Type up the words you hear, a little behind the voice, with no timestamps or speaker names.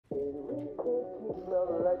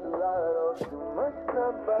like the lotto. Too much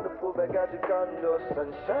time about to pull back out your condo.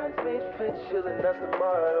 Sunshine space, pitch chilling at the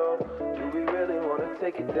motto. Do we really want to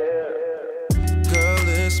take it there? Girl,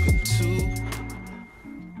 it's been too.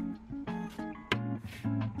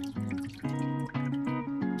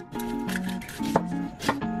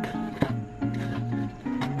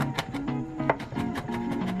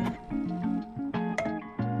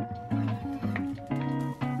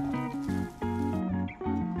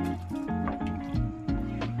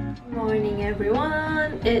 Morning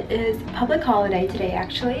everyone. It is public holiday today.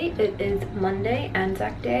 Actually it is Monday,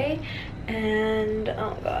 Anzac Day, and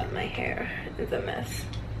oh god, my hair is a mess.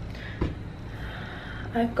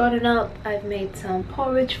 I've gotten up, I've made some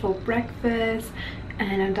porridge for breakfast,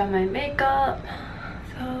 and I've done my makeup,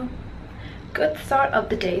 so good start of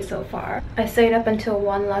the day so far. I stayed up until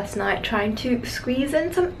 1 last night trying to squeeze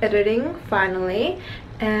in some editing finally,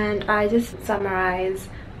 and I just summarized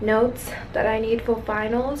notes that I need for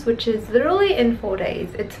finals, which is literally in 4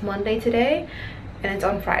 days. It's Monday today and it's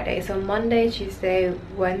on Friday, so Monday, Tuesday,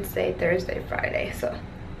 Wednesday, Thursday, Friday, so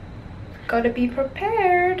gotta be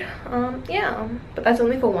prepared. Yeah, but that's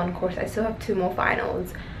only for one course. I still have 2 more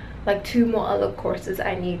finals, like 2 more other courses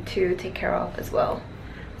I need to take care of as well,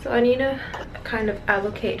 so I need to kind of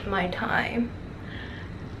allocate my time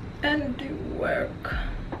and do work.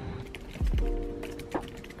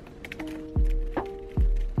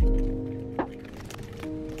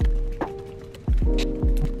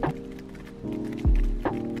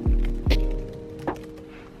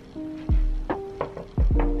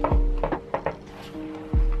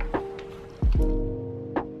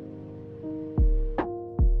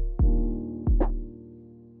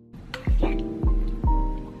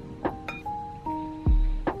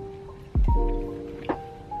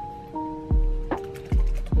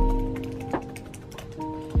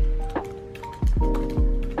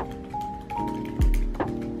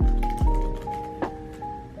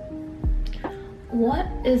 What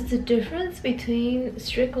is the difference between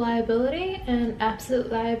strict liability and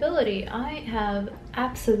absolute liability? I have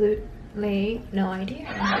absolutely no idea.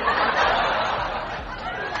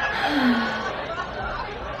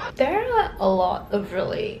 There are a lot of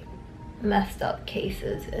really messed up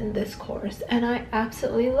cases in this course, and I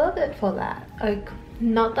absolutely love it for that. Like,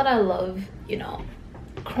 not that I love, you know,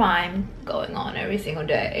 crime going on every single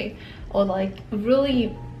day, or like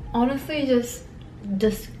really honestly just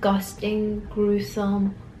disgusting,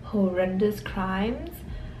 gruesome, horrendous crimes,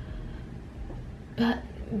 but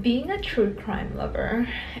being a true crime lover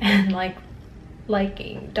and like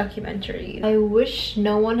liking documentaries, I wish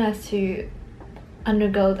no one has to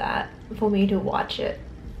undergo that for me to watch it.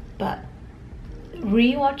 But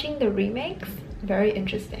rewatching the remakes, very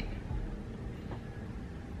interesting.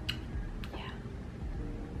 Yeah,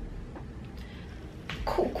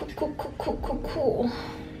 cool.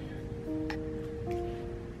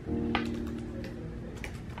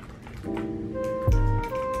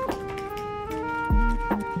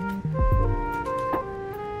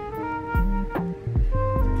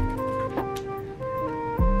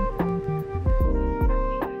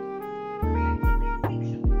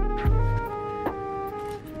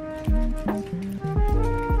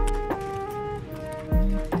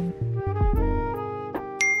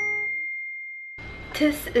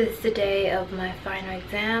 This is the day of my final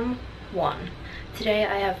exam 1. Today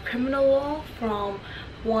I have criminal law from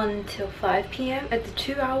 1 till 5 p.m. It's a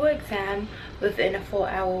 2-hour exam within a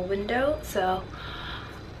 4-hour window, so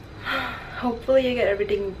hopefully I get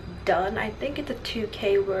everything done. I think it's a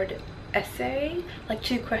 2K word essay, like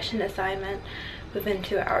 2-question assignment within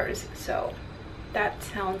 2 hours, so that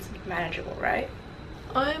sounds manageable, right?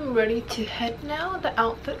 I'm ready to head now. The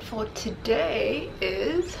outfit for today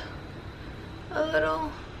is a little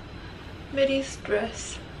midi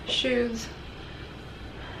dress, shoes,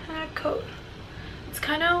 and a coat. It's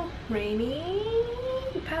kind of rainy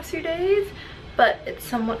the past few days, but it's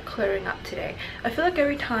somewhat clearing up today. I feel like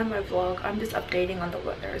every time I vlog, I'm just updating on the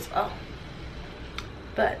weather as well.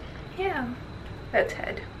 But yeah, let's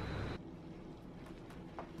head.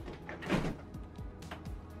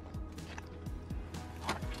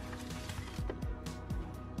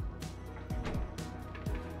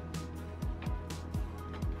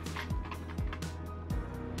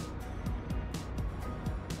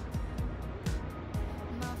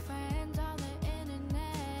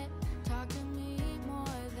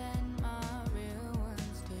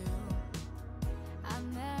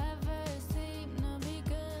 Never seem to be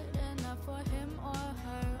good enough for him or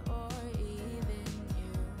her.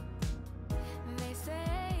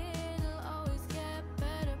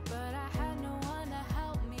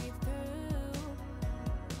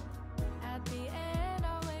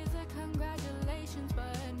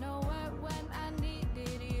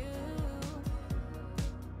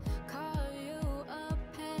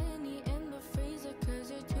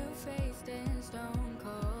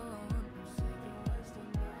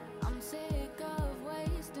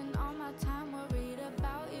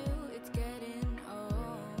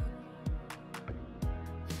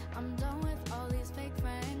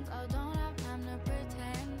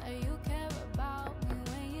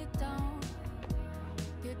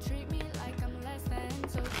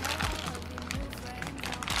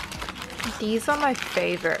 These are my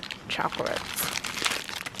favorite chocolates.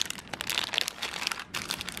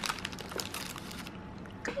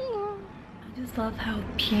 I just love how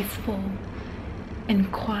peaceful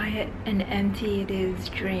and quiet and empty it is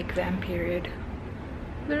during exam period.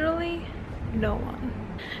 Literally no one.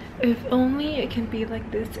 If only it can be like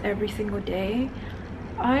this every single day,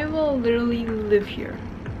 I will literally live here.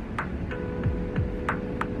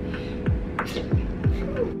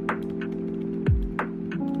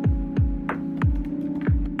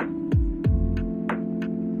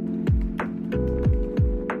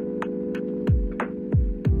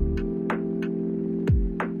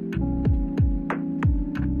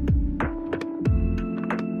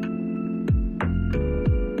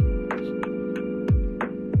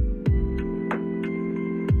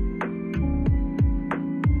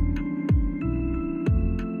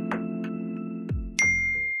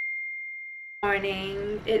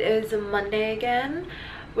 Morning. It is Monday again,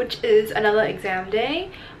 which is another exam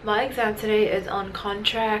day. My exam today is on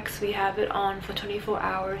contracts. We have it on for 24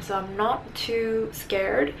 hours, so I'm not too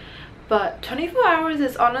scared, but 24 hours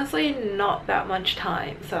is honestly not that much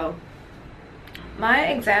time. So my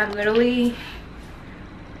exam literally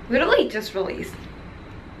just released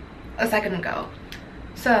a second ago.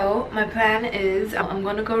 So my plan is I'm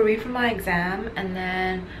gonna go read for my exam, and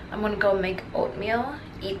then I'm gonna go make oatmeal,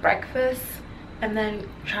 eat breakfast, and then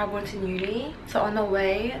travel to uni. So on the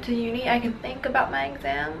way to uni I can think about my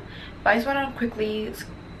exam, but I just want to quickly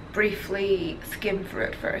briefly skim through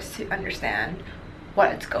it first to understand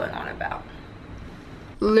what it's going on about.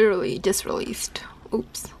 Literally just released.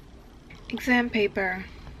 Oops. Exam paper.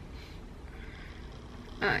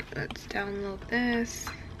 Alright, let's download this.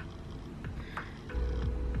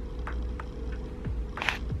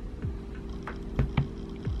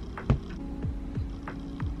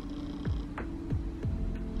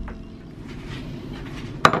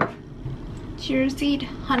 Chia seed,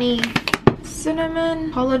 honey,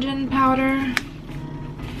 cinnamon, collagen powder.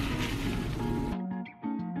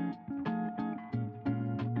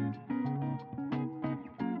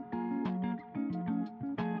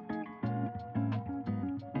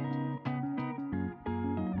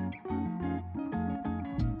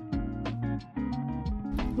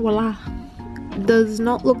 Voila. Does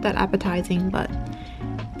not look that appetizing, but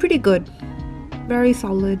pretty good. Very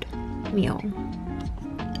solid meal.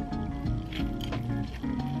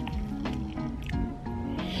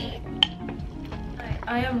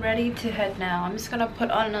 I am ready to head now. I'm just gonna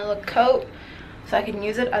put on another coat so I can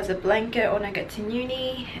use it as a blanket when I get to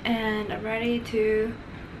uni, and I'm ready to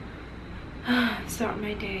start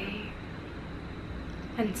my day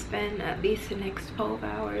and spend at least the next 12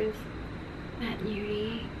 hours at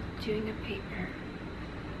uni doing a paper.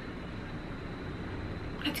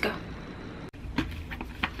 Let's go.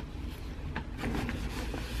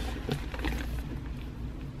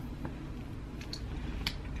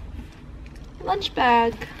 Lunch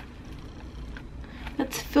bag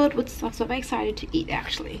that's filled with stuff, so I'm excited to eat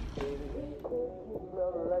actually.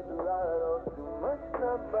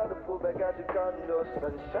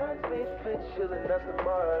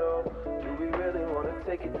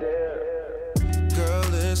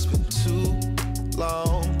 Girl, it's been too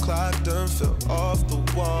long. Clock done fell off the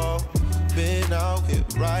wall. Been out here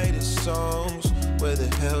writing songs. Where the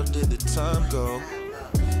hell did the time go?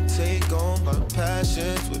 Take on my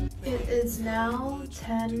passions with. It is now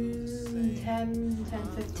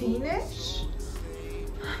 10:15-ish.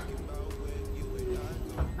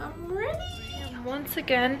 I'm ready. And once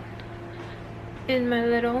again, in my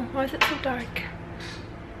little, why is it so dark?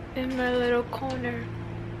 In my little corner.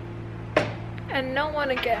 And no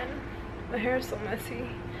one again. My hair is so messy.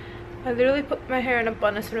 I literally put my hair in a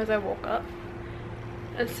bun as soon as I woke up.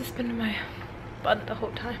 It's just been in my bun the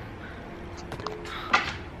whole time.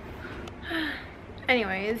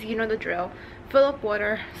 Anyways, you know the drill. Fill up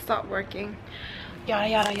water, stop working, yada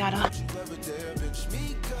yada yada.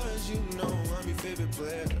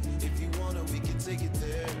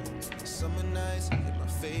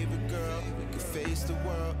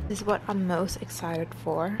 This is what I'm most excited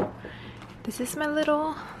for. This is my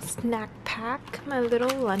little snack pack, my little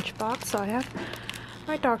lunchbox. So I have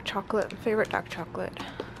my dark chocolate, favorite dark chocolate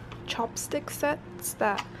chopstick sets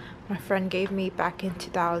that my friend gave me back in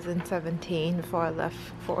 2017 before I left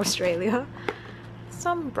for Australia.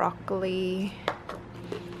 Some broccoli.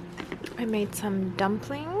 I made some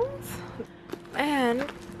dumplings. And,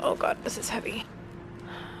 oh god, this is heavy.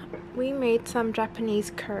 We made some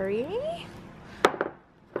Japanese curry.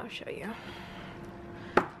 I'll show you.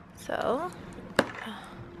 So,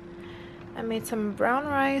 I made some brown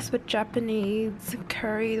rice with Japanese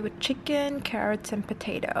curry with chicken, carrots, and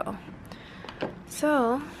potato.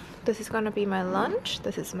 So, This is gonna be my lunch,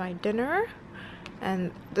 this is my dinner,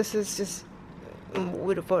 and this is just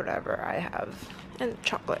with whatever I have, and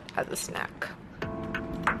chocolate as a snack.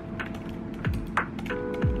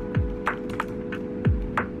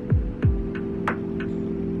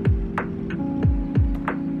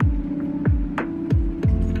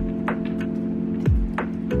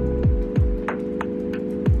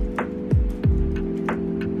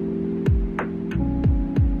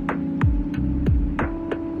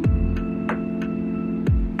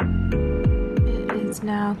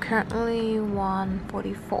 Now currently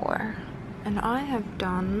 1:44 and I have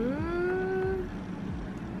done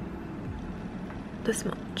this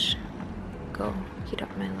much. Go heat up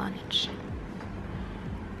my lunch.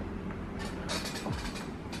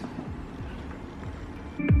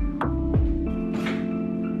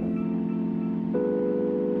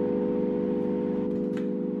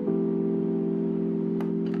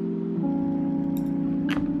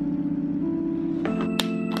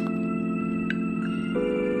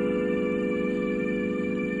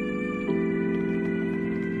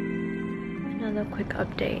 Quick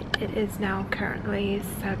update. It is now currently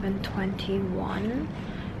 7:21.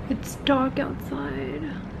 It's dark outside.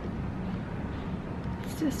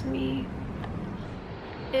 It's just me.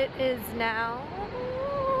 It is now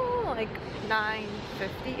like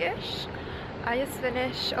 9:50-ish. I just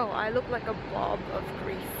finished. Oh, I look like a blob of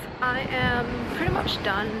grease. I am pretty much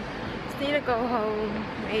done. Just need to go home,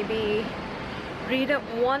 maybe read it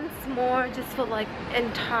once more just for like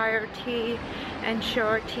entirety and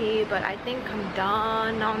surety, but I think I'm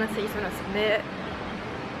done. Honestly, just gonna submit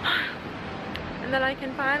and then I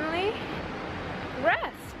can finally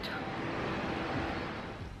rest.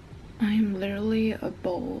 I am literally a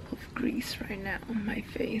bowl of grease right now. My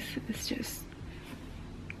face is just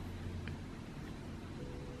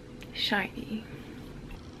shiny.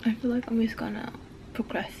 I feel like I'm just gonna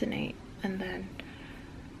procrastinate and then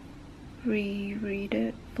reread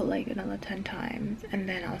it for like another 10 times and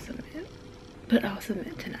then I'll submit. But I'll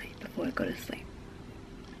submit tonight before I go to sleep.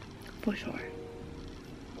 For sure.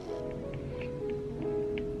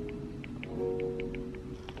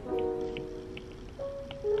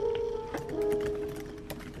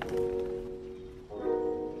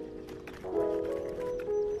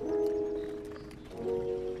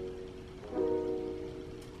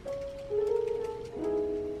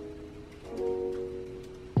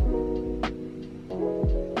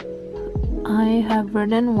 I have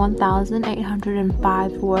written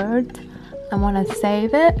 1,805 words. I want to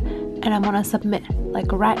save it and I want to submit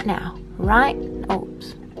like right now.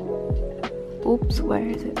 Oops, where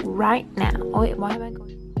is it? Right now. Oh wait, why am I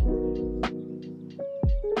going?